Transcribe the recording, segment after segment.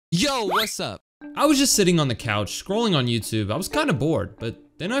Yo, what's up? I was just sitting on the couch, scrolling on YouTube. I was kind of bored, but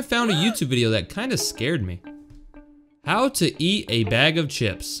then I found a YouTube video that kind of scared me. How to eat a bag of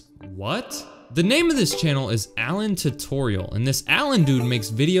chips. What? The name of this channel is Alan Tutorial, and this Alan dude makes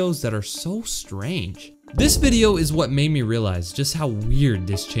videos that are so strange. This video is what made me realize just how weird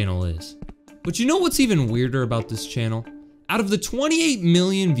this channel is. But you know what's even weirder about this channel? Out of the 28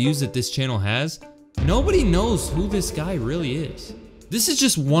 million views that this channel has, nobody knows who this guy really is. This is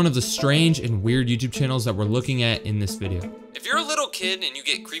just one of the strange and weird YouTube channels that we're looking at in this video. If you're a little kid and you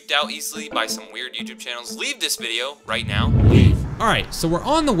get creeped out easily by some weird YouTube channels, leave this video right now. Leave. Alright, so we're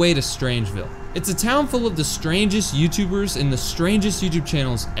on the way to Strangeville. It's a town full of the strangest YouTubers and the strangest YouTube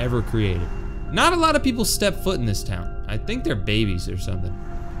channels ever created. Not a lot of people step foot in this town. I think they're babies or something.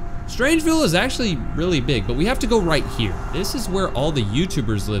 Strangeville is actually really big, but we have to go right here. This is where all the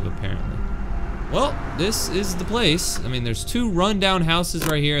YouTubers live, apparently. Well, this is the place. I mean, there's two rundown houses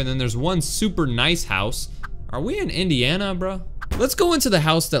right here, and then there's one super nice house. Are we in Indiana, bro? Let's go into the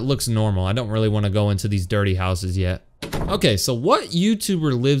house that looks normal. I don't really want to go into these dirty houses yet. Okay, so what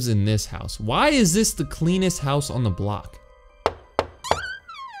YouTuber lives in this house? Why is this the cleanest house on the block?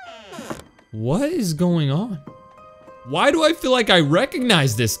 What is going on? Why do I feel like I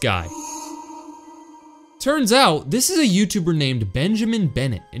recognize this guy? Turns out, this is a YouTuber named Benjamin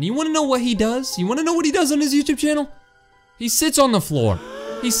Bennett, and you wanna know what he does? You wanna know what he does on his YouTube channel? He sits on the floor.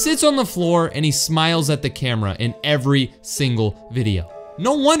 He sits on the floor and he smiles at the camera in every single video.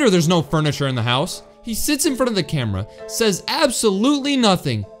 No wonder there's no furniture in the house. He sits in front of the camera, says absolutely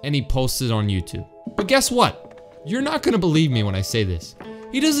nothing, and he posts it on YouTube. But guess what? You're not gonna believe me when I say this.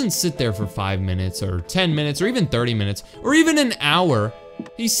 He doesn't sit there for 5 minutes, or 10 minutes, or even 30 minutes, or even an hour.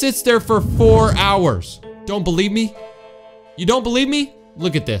 He sits there for 4 hours. Don't believe me? You don't believe me?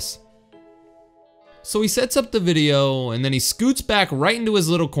 Look at this. So he sets up the video and then he scoots back right into his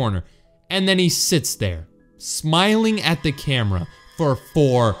little corner and then he sits there, smiling at the camera for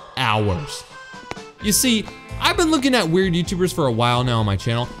 4 hours. You see, I've been looking at weird YouTubers for a while now on my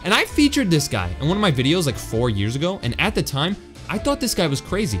channel, and I featured this guy in one of my videos like 4 years ago, and at the time, I thought this guy was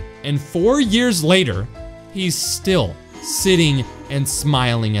crazy. And 4 years later, he's still sitting and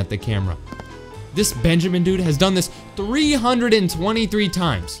smiling at the camera. This Benjamin dude has done this 323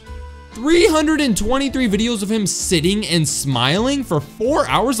 times. 323 videos of him sitting and smiling for 4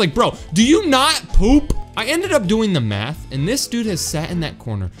 hours? Like, bro, do you not poop? I ended up doing the math, and this dude has sat in that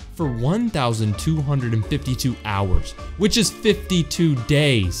corner for 1,252 hours, which is 52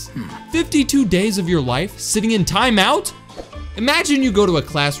 days. 52 days of your life sitting in timeout? Imagine you go to a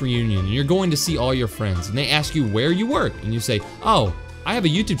class reunion and you're going to see all your friends, and they ask you where you work, and you say, oh, I have a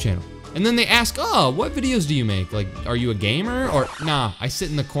YouTube channel. And then they ask, oh, what videos do you make? Like, are you a gamer? Or, nah, I sit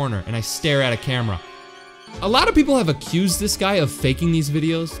in the corner and I stare at a camera. A lot of people have accused this guy of faking these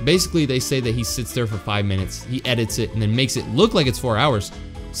videos. Basically, they say that he sits there for 5 minutes, he edits it, and then makes it look like it's 4 hours.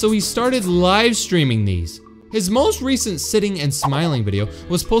 So he started live streaming these. His most recent sitting and smiling video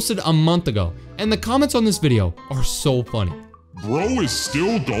was posted a month ago, and the comments on this video are so funny. Bro is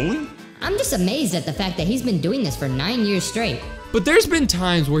still going? I'm just amazed at the fact that he's been doing this for 9 years straight. But there's been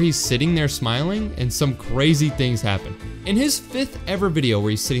times where he's sitting there smiling and some crazy things happen. In his 5th ever video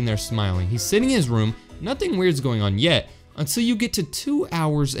where he's sitting there smiling, he's sitting in his room, nothing weird's going on yet, until you get to 2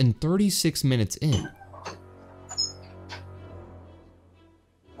 hours and 36 minutes in.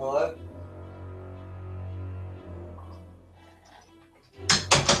 Hello?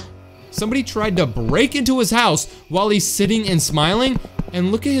 Somebody tried to break into his house while he's sitting and smiling, and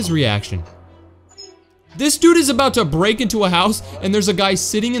look at his reaction. This dude is about to break into a house, and there's a guy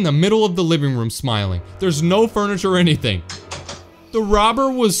sitting in the middle of the living room smiling. There's no furniture or anything. The robber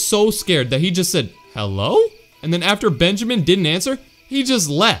was so scared that he just said, hello? And then after Benjamin didn't answer, he just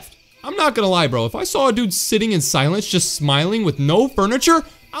left. I'm not gonna lie, bro. If I saw a dude sitting in silence, just smiling with no furniture,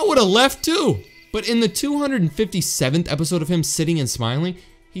 I would've left too. But in the 257th episode of him sitting and smiling,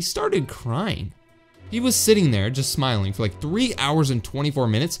 he started crying. He was sitting there just smiling for like 3 hours and 24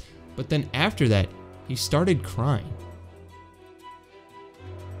 minutes, but then after that, he started crying.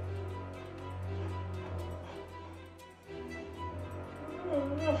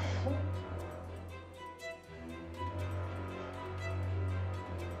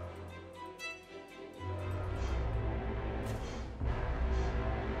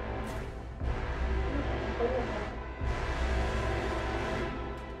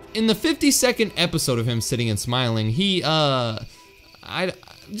 In the 52nd episode of him sitting and smiling, he,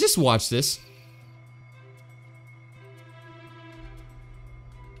 just watch this.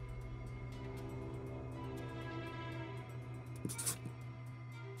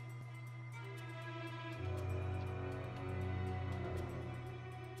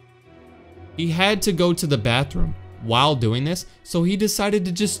 He had to go to the bathroom while doing this, so he decided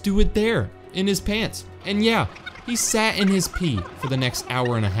to just do it there, in his pants. And yeah, he sat in his pee for the next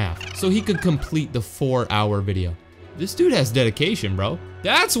hour and a half, so he could complete the 4-hour video. This dude has dedication, bro.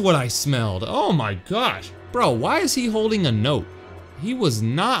 That's what I smelled. Oh my gosh. Bro, why is he holding a note? He was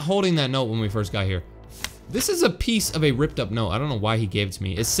not holding that note when we first got here. This is a piece of a ripped up note. I don't know why he gave it to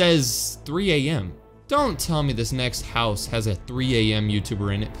me. It says 3 a.m. Don't tell me this next house has a 3 a.m.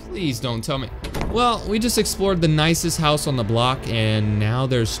 YouTuber in it. Please don't tell me. Well, we just explored the nicest house on the block, and now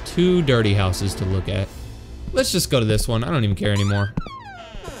there's 2 dirty houses to look at. Let's just go to this one. I don't even care anymore.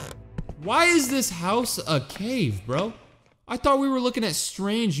 Why is this house a cave, bro? I thought we were looking at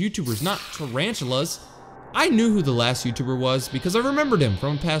strange YouTubers, not tarantulas. I knew who the last YouTuber was because I remembered him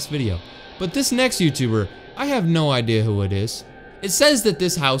from a past video. But this next YouTuber, I have no idea who it is. It says that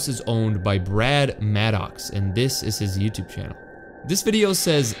this house is owned by Brad Maddox, and this is his YouTube channel. This video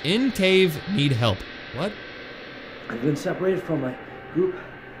says, "In cave, need help." What? I've been separated from my group.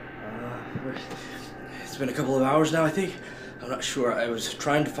 It's been a couple of hours now, I think. I'm not sure. I was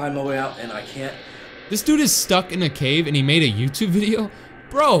trying to find my way out, and I can't. This dude is stuck in a cave and he made a YouTube video?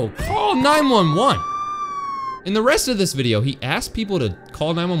 Bro, call 911. In the rest of this video, he asked people to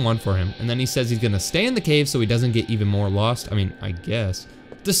call 911 for him, and then he says he's gonna stay in the cave so he doesn't get even more lost. I mean, I guess.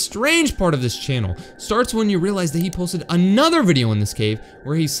 The strange part of this channel starts when you realize that he posted another video in this cave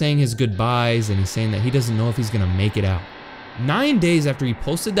where he's saying his goodbyes and he's saying that he doesn't know if he's gonna make it out. 9 days after he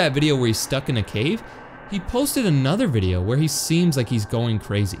posted that video where he's stuck in a cave, he posted another video where he seems like he's going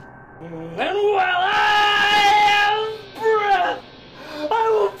crazy. And while I have breath, I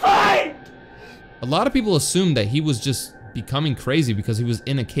will fight! A lot of people assumed that he was just becoming crazy because he was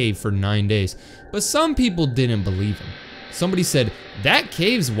in a cave for 9 days, but some people didn't believe him. Somebody said, "That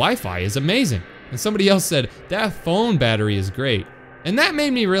cave's Wi-Fi is amazing." And somebody else said, "That phone battery is great." And that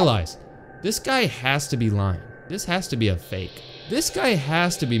made me realize, this guy has to be lying. This has to be a fake. This guy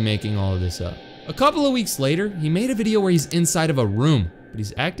has to be making all of this up. A couple of weeks later, he made a video where he's inside of a room, but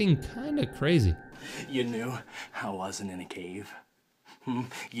he's acting kinda crazy. You knew I wasn't in a cave.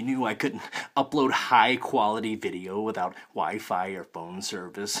 You knew I couldn't upload high-quality video without Wi-Fi or phone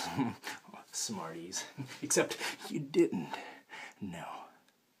service. Smarties. Except you didn't. No.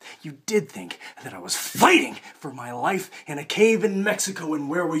 You did think that I was fighting for my life in a cave in Mexico, and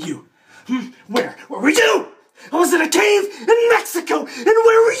where were you? Where were you? I was in a cave in Mexico, and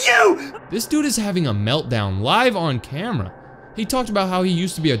where were you? This dude is having a meltdown live on camera. He talked about how he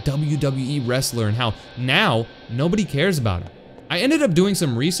used to be a WWE wrestler and how now nobody cares about him. I ended up doing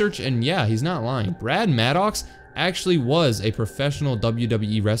some research, and yeah, he's not lying. Brad Maddox actually was a professional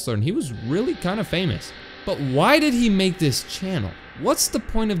WWE wrestler, and he was really kind of famous. But why did he make this channel? What's the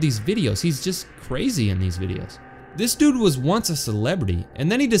point of these videos? He's just crazy in these videos. This dude was once a celebrity,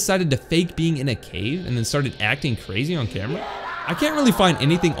 and then he decided to fake being in a cave and then started acting crazy on camera. I can't really find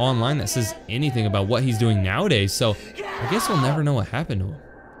anything online that says anything about what he's doing nowadays, so I guess we'll never know what happened to him.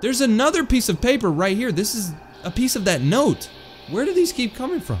 There's another piece of paper right here. This is a piece of that note. Where do these keep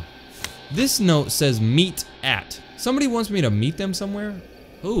coming from? This note says meet at. Somebody wants me to meet them somewhere?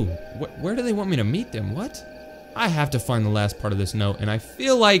 Ooh, where do they want me to meet them? What? I have to find the last part of this note, and I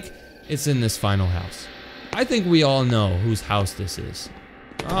feel like it's in this final house. I think we all know whose house this is.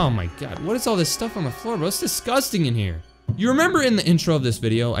 Oh my god, what is all this stuff on the floor, bro? It's disgusting in here. You remember in the intro of this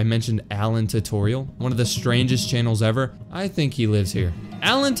video, I mentioned Alan Tutorial, one of the strangest channels ever? I think he lives here.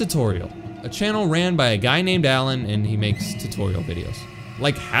 Alan Tutorial, a channel ran by a guy named Alan, and he makes tutorial videos.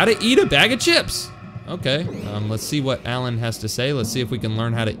 Like how to eat a bag of chips. Okay, let's see what Alan has to say. Let's see if we can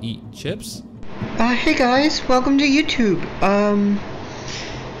learn how to eat chips. Hey guys, welcome to YouTube.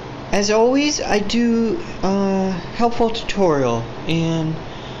 As always, I do helpful tutorial, and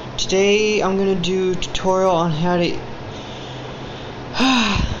today I'm gonna do a tutorial on how to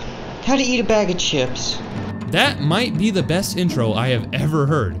eat a bag of chips. That might be the best intro I have ever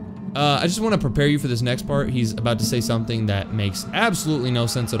heard. I just want to prepare you for this next part. He's about to say something that makes absolutely no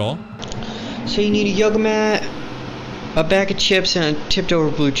sense at all. So you need a yoga mat, a bag of chips, and a tipped over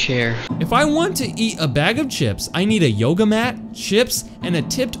blue chair. If I want to eat a bag of chips, I need a yoga mat, chips, and a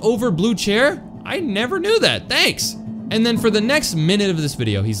tipped over blue chair? I never knew that, thanks. And then for the next minute of this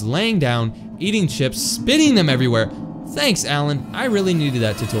video, he's laying down, eating chips, spitting them everywhere. Thanks, Alan, I really needed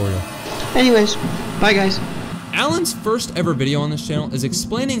that tutorial. Anyways, bye guys. Alan's first ever video on this channel is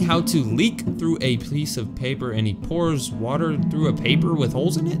explaining how to leak through a piece of paper, and he pours water through a paper with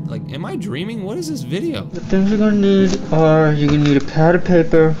holes in it? Like, am I dreaming? What is this video? The things you're gonna need are, you're gonna need a pad of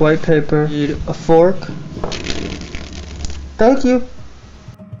paper, white paper, you need a fork. Thank you.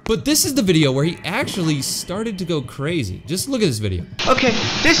 But this is the video where he actually started to go crazy. Just look at this video. Okay,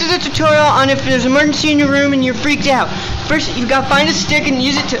 this is a tutorial on if there's an emergency in your room and you're freaked out. First, you've got to find a stick and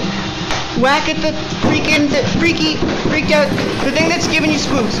use it to whack at the freaked out, the thing that's giving you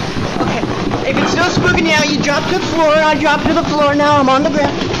spooks. Okay, if it's still spooking you out, you drop to the floor. I drop to the floor now. I'm on the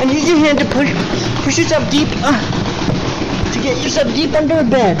ground, and use your hand to push yourself deep, to get yourself deep under a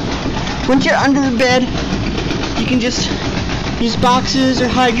bed. Once you're under the bed, you can just use boxes or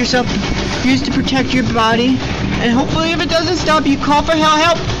hide yourself, use to protect your body, and hopefully if it doesn't stop, you call for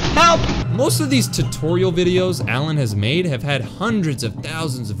help. Most of these tutorial videos Alan has made have had hundreds of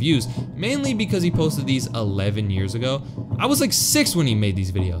thousands of views, mainly because he posted these 11 years ago. I was like 6 when he made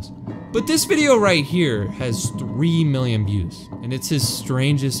these videos. But this video right here has 3 million views, and it's his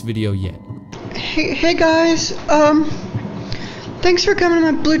strangest video yet. Hey guys, thanks for coming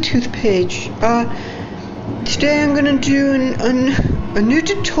to my Bluetooth page. Today I'm gonna do a new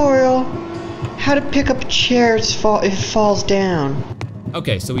tutorial how to pick up a chair if it falls down.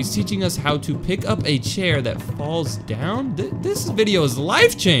 Okay, so he's teaching us how to pick up a chair that falls down? This video is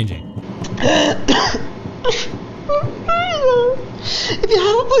life-changing. If you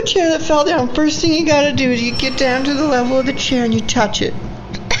have a blue chair that fell down, first thing you gotta do is you get down to the level of the chair and you touch it.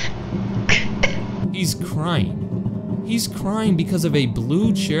 He's crying. He's crying because of a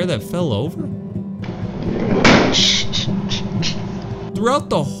blue chair that fell over? Throughout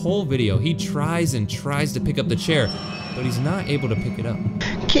the whole video, he tries and tries to pick up the chair, but he's not able to pick it up.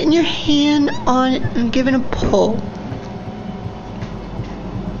 Getting your hand on it and giving a pull.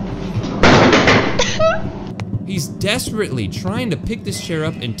 He's desperately trying to pick this chair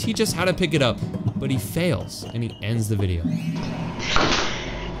up and teach us how to pick it up, but he fails and he ends the video.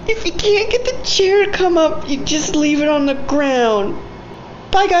 If you can't get the chair to come up, you just leave it on the ground.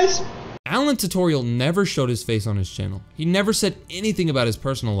 Bye guys. Alan Tutorial never showed his face on his channel. He never said anything about his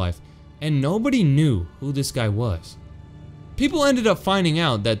personal life, and nobody knew who this guy was. People ended up finding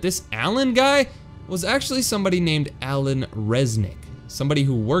out that this Alan guy was actually somebody named Alan Resnick, somebody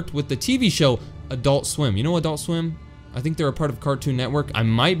who worked with the TV show Adult Swim. You know Adult Swim? I think they're a part of Cartoon Network. I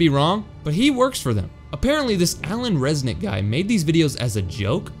might be wrong, but he works for them. Apparently, this Alan Resnick guy made these videos as a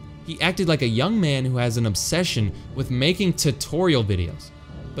joke. He acted like a young man who has an obsession with making tutorial videos.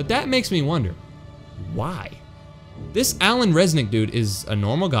 But that makes me wonder, why? This Alan Resnick dude is a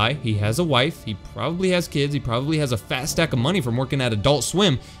normal guy. He has a wife, he probably has kids, he probably has a fat stack of money from working at Adult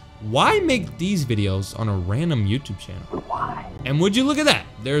Swim. Why make these videos on a random YouTube channel? Why? And would you look at that?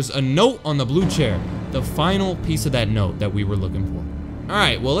 There's a note on the blue chair, the final piece of that note that we were looking for. All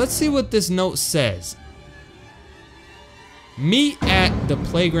right, well, let's see what this note says. Meet at the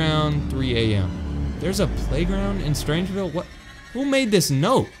playground 3 a.m. There's a playground in Strangeville? What? Who made this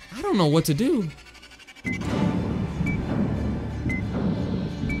note? I don't know what to do.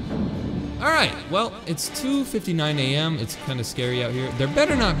 Alright, well, it's 2:59 a.m. It's kind of scary out here. There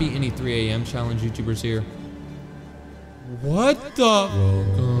better not be any 3 a.m. challenge YouTubers here. What the?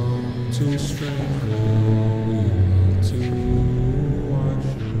 Welcome to Strangeville.